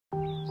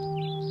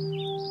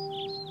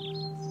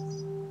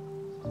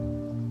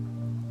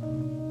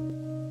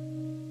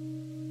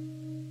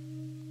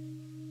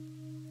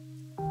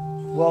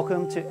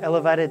Welcome to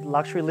elevated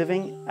luxury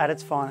living at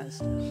its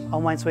finest.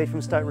 I'm Wayne Sweet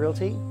from Stoke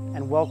Realty,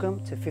 and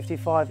welcome to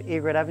 55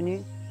 Egret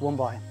Avenue,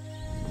 Woombye.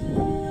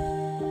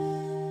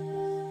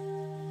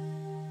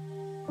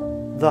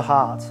 The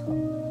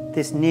Heart.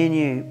 This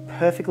near-new,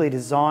 perfectly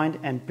designed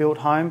and built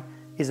home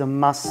is a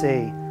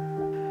must-see.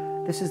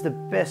 This is the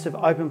best of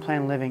open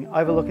plan living,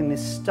 overlooking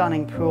this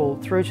stunning pool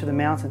through to the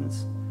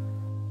mountains.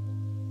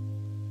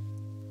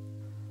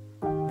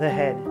 The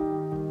Head.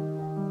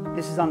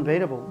 This is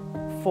unbeatable.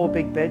 4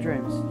 big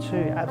bedrooms, 2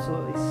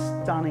 absolutely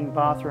stunning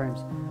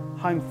bathrooms,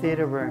 home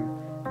theatre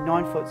room,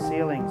 9-foot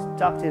ceilings,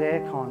 ducted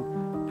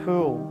aircon,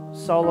 pool,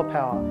 solar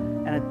power,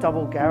 and a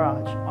double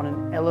garage on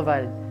an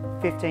elevated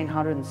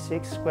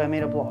 1,506 square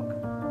metre block.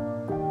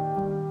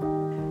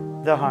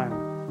 The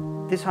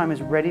Home. This home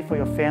is ready for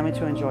your family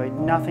to enjoy,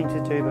 nothing to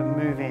do but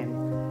move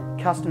in.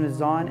 Custom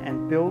designed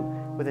and built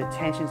with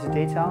attention to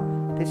detail,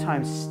 this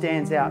home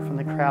stands out from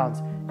the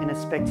crowds in a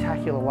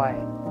spectacular way.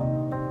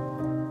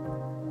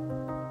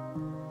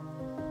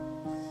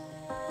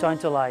 Don't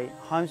delay.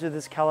 Homes of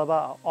this calibre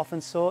are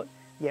often sought,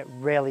 yet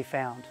rarely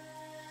found.